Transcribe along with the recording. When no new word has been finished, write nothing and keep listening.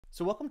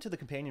So welcome to the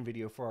companion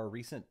video for our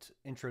recent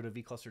Intro to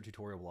vCluster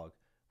tutorial blog.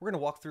 We're going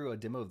to walk through a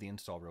demo of the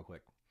install real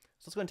quick.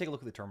 So let's go ahead and take a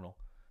look at the terminal.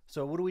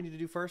 So what do we need to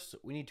do first?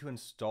 We need to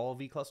install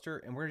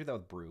vCluster, and we're going to do that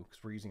with brew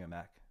because we're using a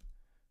Mac.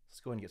 Let's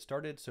go ahead and get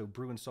started. So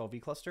brew install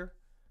vCluster.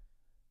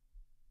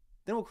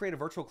 Then we'll create a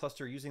virtual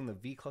cluster using the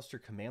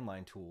vCluster command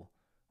line tool.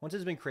 Once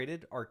it's been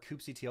created, our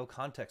kubectl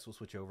context will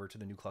switch over to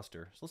the new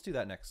cluster. So let's do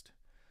that next.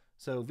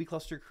 So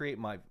vCluster create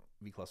my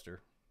vCluster.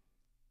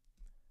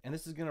 And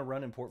this is going to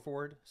run in port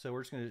forward, so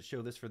we're just going to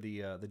show this for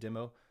the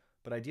demo,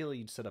 but ideally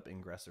you'd set up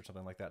ingress or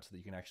something like that so that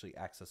you can actually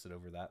access it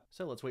over that.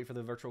 So let's wait for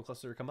the virtual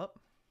cluster to come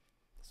up.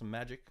 Some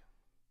magic.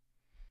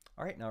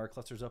 All right, now our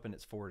cluster's up and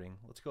it's forwarding.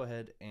 Let's go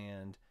ahead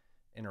and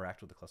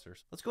interact with the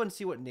clusters. Let's go ahead and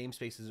see what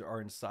namespaces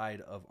are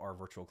inside of our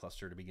virtual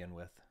cluster to begin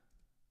with.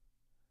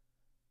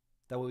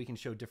 That way we can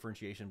show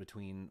differentiation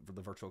between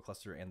the virtual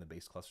cluster and the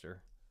base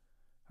cluster.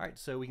 All right,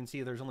 so we can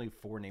see there's only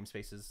 4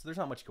 namespaces, so there's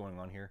not much going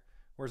on here.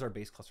 Whereas our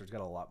base cluster's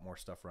got a lot more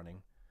stuff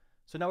running.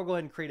 So now we'll go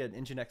ahead and create an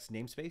Nginx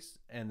namespace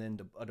and then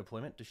a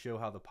deployment to show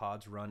how the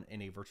pods run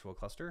in a virtual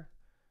cluster.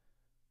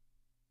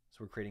 So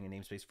we're creating a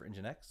namespace for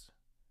Nginx,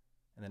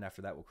 and then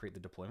after that we'll create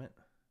the deployment.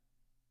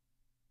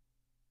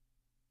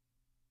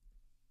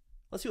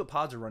 Let's see what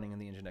pods are running in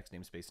the Nginx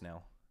namespace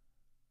now.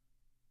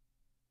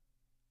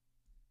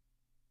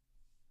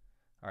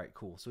 All right,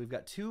 cool. So we've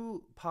got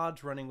 2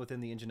 pods running within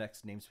the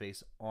Nginx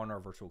namespace on our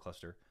virtual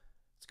cluster.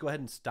 Let's go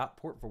ahead and stop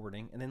port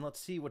forwarding, and then let's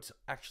see what's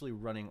actually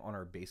running on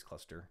our base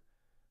cluster.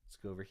 Let's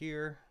go over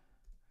here.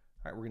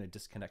 All right, we're going to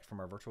disconnect from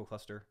our virtual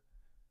cluster.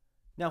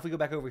 Now, if we go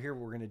back over here,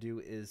 what we're going to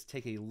do is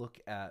take a look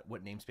at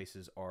what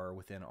namespaces are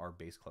within our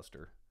base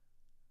cluster.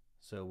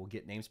 So we'll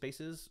get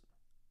namespaces,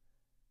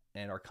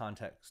 and our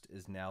context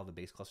is now the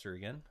base cluster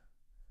again.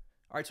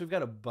 All right, so we've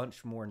got a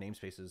bunch more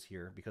namespaces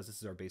here because this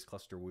is our base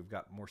cluster. We've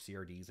got more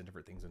CRDs and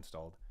different things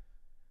installed.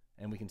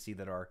 And we can see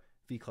that our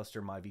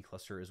vCluster, my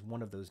vCluster is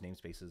one of those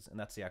namespaces, and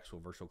that's the actual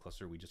virtual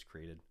cluster we just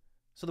created.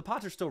 So the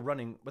pods are still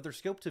running, but they're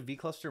scoped to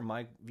vCluster,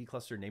 my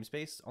vCluster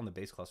namespace on the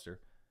base cluster.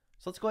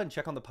 So let's go ahead and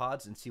check on the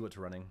pods and see what's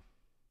running.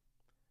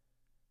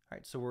 All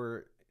right, so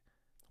we're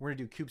going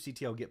to do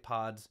kubectl get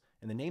pods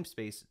in the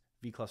namespace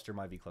vCluster,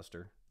 my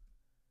vCluster.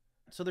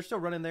 So they're still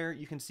running there.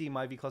 You can see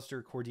my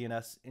vCluster, core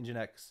DNS,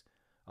 Nginx,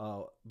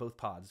 both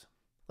pods.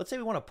 Let's say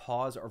we want to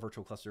pause our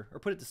virtual cluster or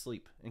put it to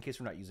sleep in case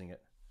we're not using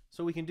it.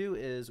 So what we can do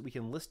is we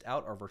can list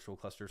out our virtual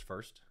clusters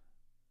first,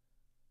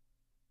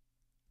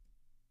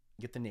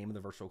 get the name of the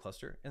virtual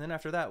cluster, and then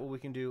after that what we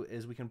can do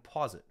is we can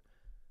pause it.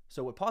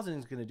 So what pausing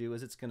is going to do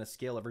is it's going to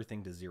scale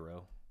everything to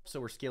 0. So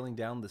we're scaling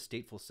down the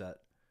stateful set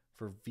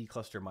for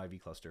vCluster, my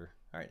vCluster.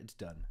 All right, it's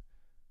done.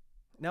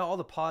 Now all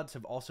the pods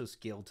have also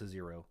scaled to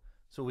 0.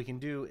 So what we can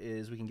do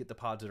is we can get the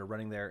pods that are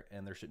running there,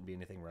 and there shouldn't be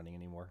anything running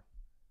anymore.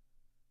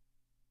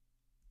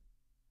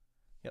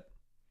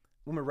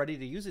 When we're ready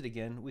to use it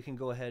again, we can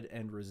go ahead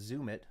and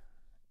resume it,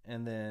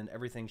 and then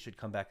everything should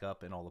come back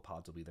up and all the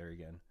pods will be there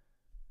again.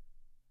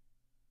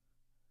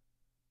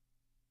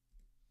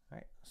 All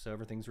right, so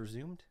everything's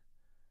resumed.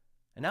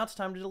 And now it's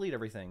time to delete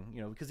everything,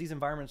 because these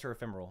environments are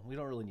ephemeral. We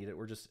don't really need it.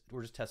 We're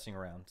just testing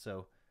around.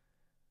 So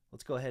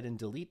let's go ahead and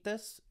delete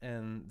this,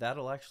 and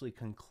that'll actually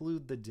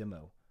conclude the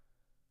demo.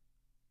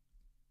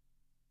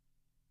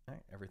 All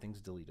right, everything's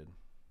deleted.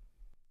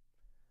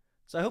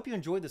 So I hope you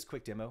enjoyed this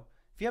quick demo.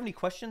 If you have any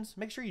questions,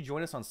 make sure you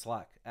join us on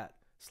Slack at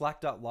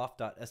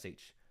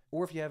slack.loft.sh.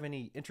 Or if you have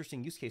any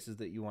interesting use cases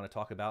that you want to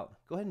talk about,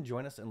 go ahead and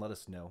join us and let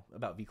us know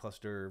about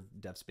vCluster,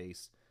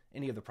 DevSpace,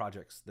 any of the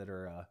projects that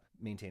are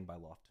maintained by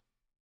Loft.